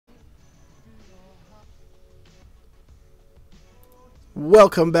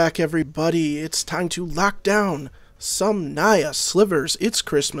Welcome back, everybody. It's time to lock down some Naya Slivers. It's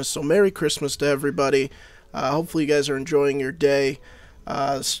Christmas, so Merry Christmas to everybody. Hopefully you guys are enjoying your day.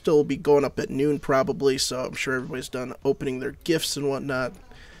 Still be going up at noon probably, so I'm sure everybody's done opening their gifts and whatnot.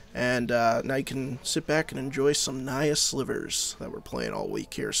 And now you can sit back and enjoy some Naya Slivers that we're playing all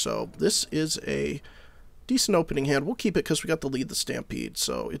week here. So this is a decent opening hand. We'll keep it because we got to lead the Stampede,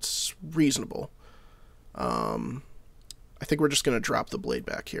 so it's reasonable. I think we're just going to drop the blade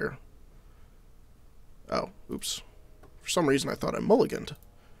back here. Oh, oops. For some reason I thought I mulliganed.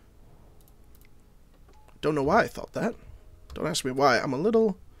 Don't know why I thought that. Don't ask me why. I'm a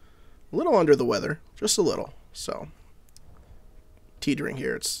little under the weather. Just a little. So, teetering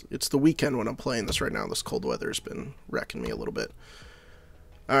here. It's the weekend when I'm playing this right now. This cold weather has been wrecking me a little bit.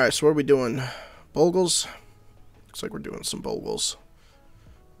 Alright, so what are we doing? Bogles? Looks like we're doing some Bogles.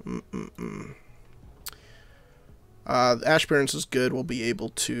 Ash Barrens is good. We'll be able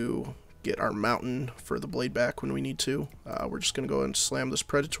to get our mountain for the blade back when we need to. We're just going to go ahead and slam this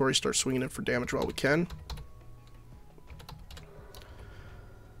predatory, start swinging it for damage while we can.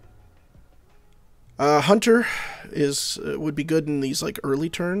 Hunter would be good in these like early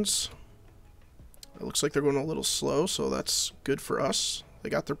turns. It looks like they're going a little slow, so that's good for us. They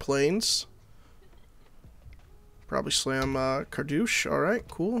got their planes. Probably slam Cardouche. Alright,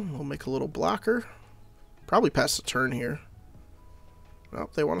 cool. We'll make a little blocker. Probably pass the turn here. Well,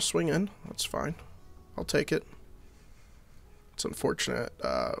 they want to swing in. That's fine. I'll take it. It's unfortunate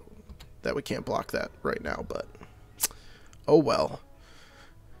that we can't block that right now, but oh well.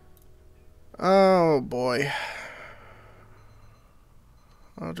 Oh boy.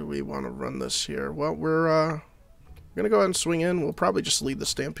 How do we want to run this here? Well, we're going to go ahead and swing in. We'll probably just lead the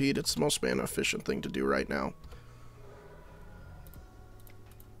Stampede. It's the most mana efficient thing to do right now.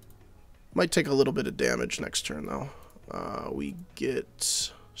 Might take a little bit of damage next turn, though. We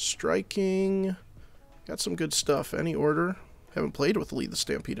get striking. Got some good stuff. Any order? Haven't played with Lead the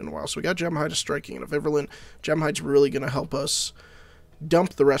Stampede in a while. So we got Gemhide, Striking, and a Viverlent. Gemhide's really going to help us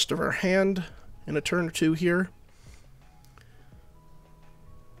dump the rest of our hand in a turn or two here.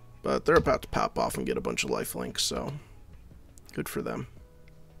 But they're about to pop off and get a bunch of lifelinks, so good for them.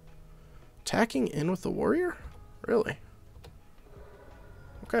 Attacking in with the Warrior? Really?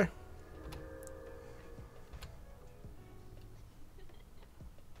 Okay.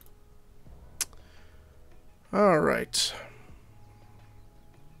 Alright.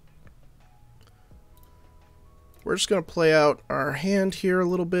 We're just going to play out our hand here a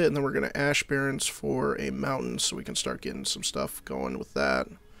little bit, and then we're going to Ash Barrens for a mountain so we can start getting some stuff going with that.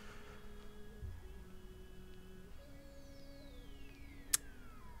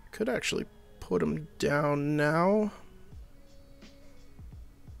 Could actually put him down now.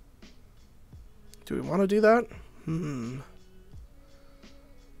 Do we want to do that?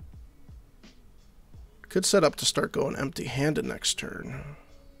 Could set up to start going empty-handed next turn.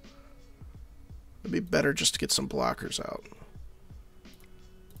 It'd be better just to get some blockers out.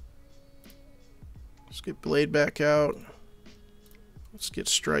 Let's get Blade back out. Let's get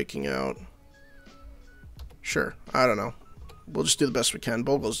Striking out. Sure, I don't know. We'll just do the best we can.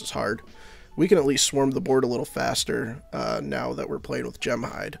 Bogles is hard. We can at least swarm the board a little faster now that we're playing with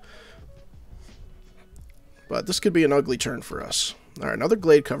Gemhide. But this could be an ugly turn for us. Alright, another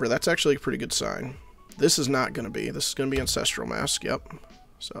Glade cover. That's actually a pretty good sign. This is not going to be. This is going to be Ancestral Mask, yep.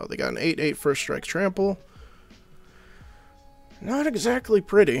 So they got an 8/8 first strike trample. Not exactly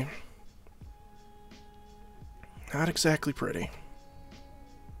pretty. Not exactly pretty.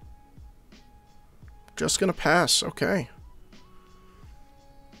 Just going to pass, okay.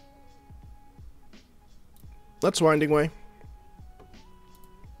 Let's Winding Way.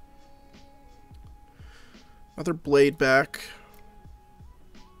 Another Blade back.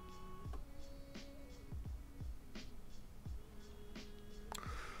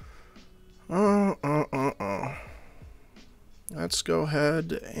 Let's go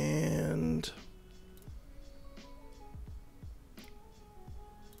ahead and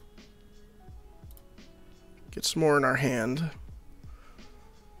get some more in our hand.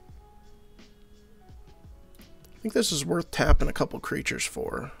 I think this is worth tapping a couple creatures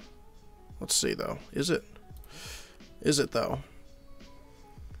for. Let's see, though. Is it? Is it, though?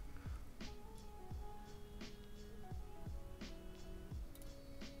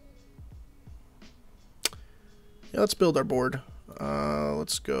 Yeah, let's build our board.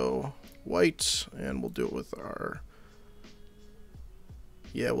 Let's go white, and we'll do it with our...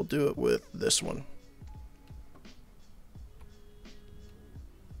 Yeah, we'll do it with this one.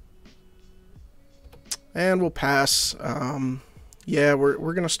 And we'll pass. Yeah, we're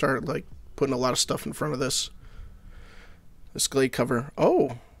going to start, like, putting a lot of stuff in front of this. This glade cover.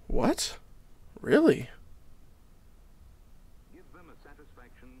 Oh, what? Really?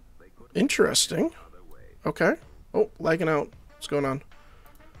 Interesting. Okay. Oh, lagging out. What's going on?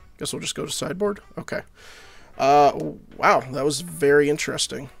 Guess we'll just go to sideboard. Okay. Wow, that was very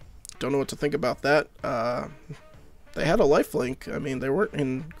interesting. Don't know what to think about that. They had a lifelink. I mean, they weren't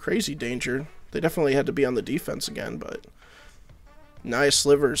in crazy danger. They definitely had to be on the defense again, but Naya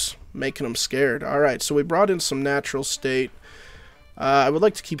Slivers making them scared. Alright, so we brought in some natural state. I would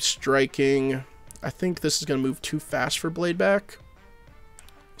like to keep striking. I think this is going to move too fast for blade back.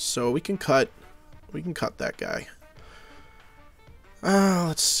 So we can cut that guy.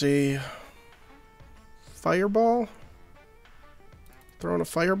 Let's see. Fireball. Throwing a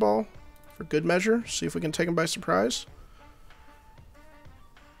fireball for good measure. See if we can take him by surprise.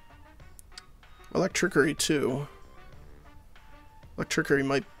 Electrickery too. Electrickery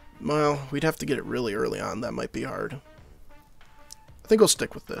might, well, we'd have to get it really early on. That might be hard. I think I'll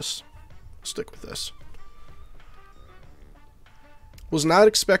stick with this. Stick with this. Was not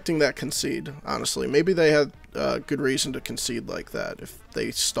expecting that concede, honestly. Maybe they had good reason to concede like that if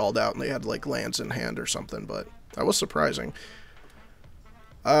they stalled out and they had like lands in hand or something, but that was surprising.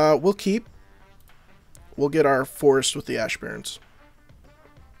 We'll keep. We'll get our forest with the Ash Barrens.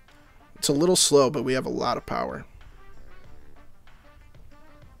 It's a little slow, but we have a lot of power.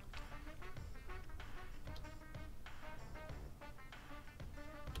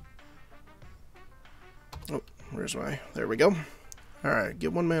 Oh, where's my... There we go. Alright,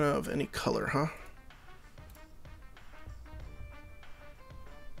 get 1 mana of any color, huh?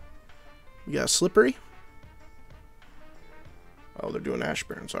 We got Slippery. Oh, they're doing Ash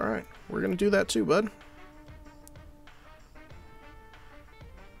Barrens. Alright, we're going to do that too, bud.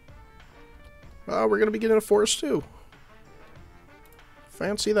 Oh, we're going to be getting a forest too.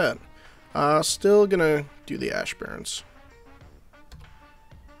 Fancy that. Still going to do the Ash Barrens.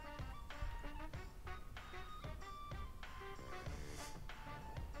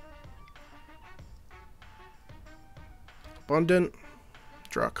 Abundant.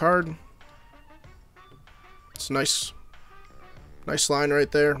 Draw a card. It's nice. Nice line right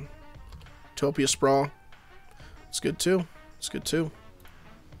there. Utopia Sprawl. It's good too. It's good too.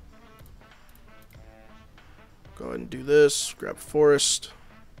 Go ahead and do this. Grab Forest.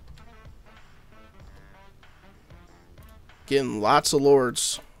 Getting lots of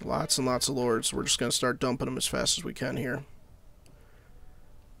lords. Lots and lots of lords. We're just going to start dumping them as fast as we can here.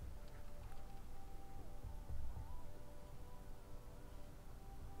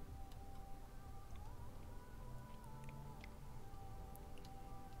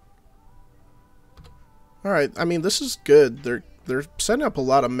 Alright, I mean, this is good. They're setting up a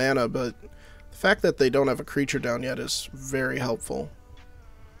lot of mana, but the fact that they don't have a creature down yet is very helpful.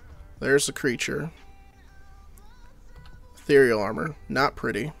 There's the creature. Ethereal Armor. Not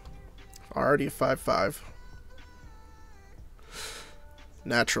pretty. Already a 5/5.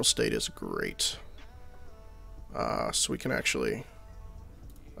 Natural State is great. So we can actually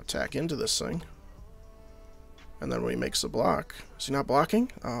attack into this thing. And then when he makes the block... Is he not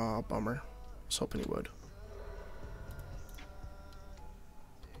blocking? Oh, bummer. I was hoping he would.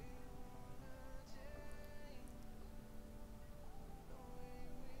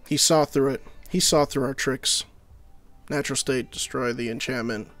 He saw through it. He saw through our tricks. Natural State, destroy the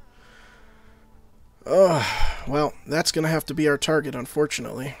enchantment. Well, that's going to have to be our target,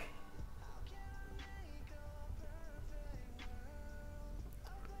 unfortunately.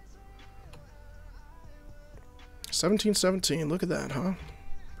 $17-17, look at that, huh?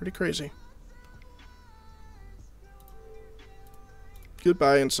 Pretty crazy.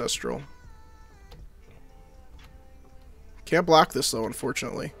 Goodbye, Ancestral. Can't block this, though,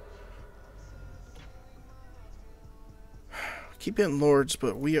 unfortunately. Keep hitting lords,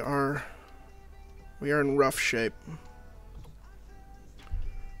 but we are in rough shape.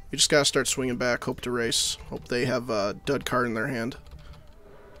 We just gotta start swinging back. Hope to race. Hope they have a dud card in their hand.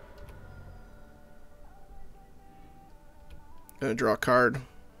 Gonna draw a card.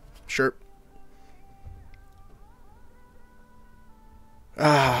 Sure.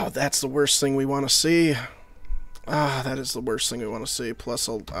 Ah, that's the worst thing we want to see. Ah, that is the worst thing we want to see. Plus,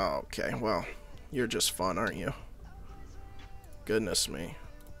 oh, okay. Well, you're just fun, aren't you? Goodness me.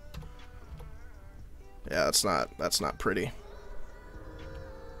 Yeah, that's not pretty.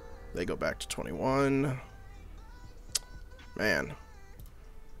 They go back to 21. Man.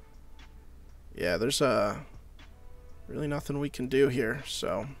 Yeah, there's really nothing we can do here.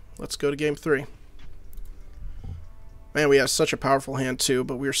 So, let's go to game 3. Man, we have such a powerful hand too,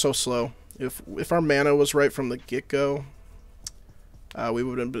 but we are so slow. If our mana was right from the get-go, we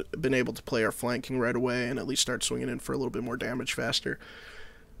would have been able to play our flanking right away and at least start swinging in for a little bit more damage faster.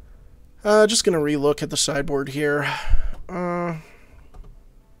 Just going to relook at the sideboard here.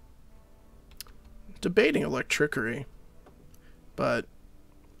 Debating Electrickery, but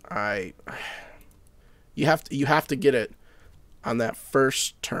you have to get it on that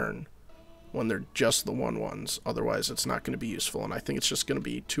first turn when they're just the 1/1s. Otherwise, it's not going to be useful, and I think it's just going to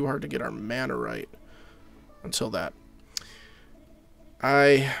be too hard to get our mana right until that.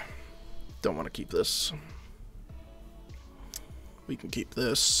 I don't want to keep this. We can keep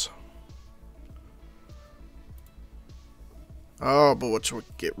this. Oh, but what should we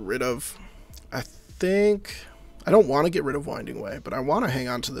get rid of? I think I don't want to get rid of Winding Way, but I want to hang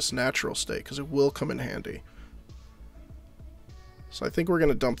on to this Natural State because it will come in handy. So I think we're going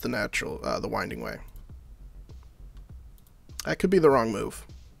to dump the Winding Way. That could be the wrong move,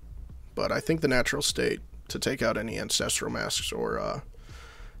 but I think the Natural State to take out any Ancestral Masks or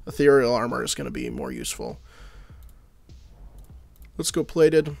Ethereal Armor is going to be more useful. Let's go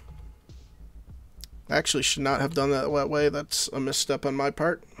Plated. I actually should not have done that way. That's a misstep on my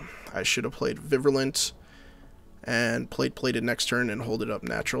part. I should have played Virulent and played Plated next turn and hold it up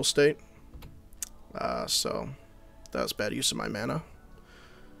Natural State. So that was bad use of my mana.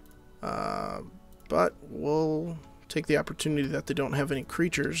 But we'll take the opportunity that they don't have any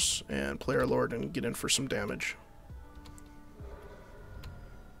creatures and play our Lord and get in for some damage.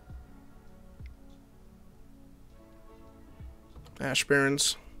 Ash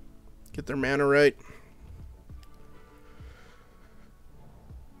Barons get their mana right.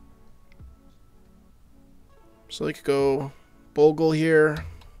 So they could go Bogle here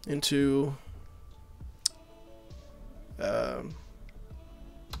into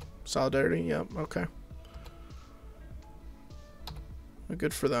Solidarity. Yep, okay.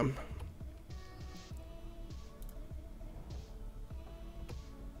 Good for them.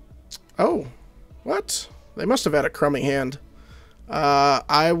 Oh, what? They must have had a crummy hand.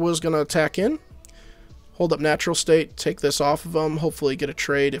 I was going to attack in, hold up Natural State, take this off of them, hopefully get a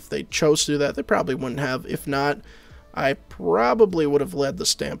trade. If they chose to do that, they probably wouldn't have. If not, I probably would have led the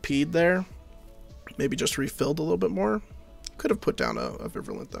Stampede there. Maybe just refilled a little bit more. Could have put down a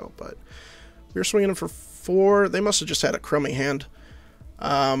Virulent, though, but we were swinging them for 4. They must have just had a crummy hand.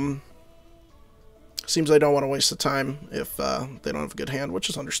 Seems I don't want to waste the time if they don't have a good hand, which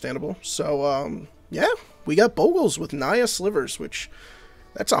is understandable. So, yeah, we got Bogles with Naya Slivers, which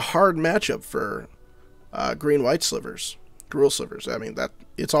that's a hard matchup for green-white Slivers, Gruul Slivers. I mean,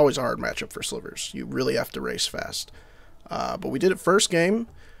 it's always a hard matchup for Slivers. You really have to race fast. But we did it first game.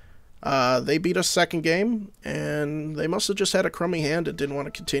 They beat us second game, and they must have just had a crummy hand and didn't want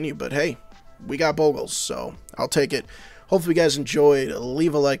to continue. But hey, we got Bogles, so I'll take it. Hopefully you guys enjoyed.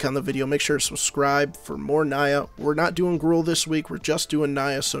 Leave a like on the video. Make sure to subscribe for more Naya. We're not doing Gruul this week. We're just doing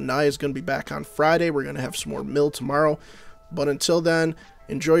Naya. So Naya's going to be back on Friday. We're going to have some more mill tomorrow. But until then,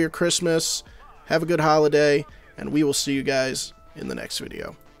 enjoy your Christmas. Have a good holiday. And we will see you guys in the next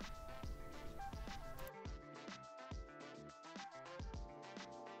video.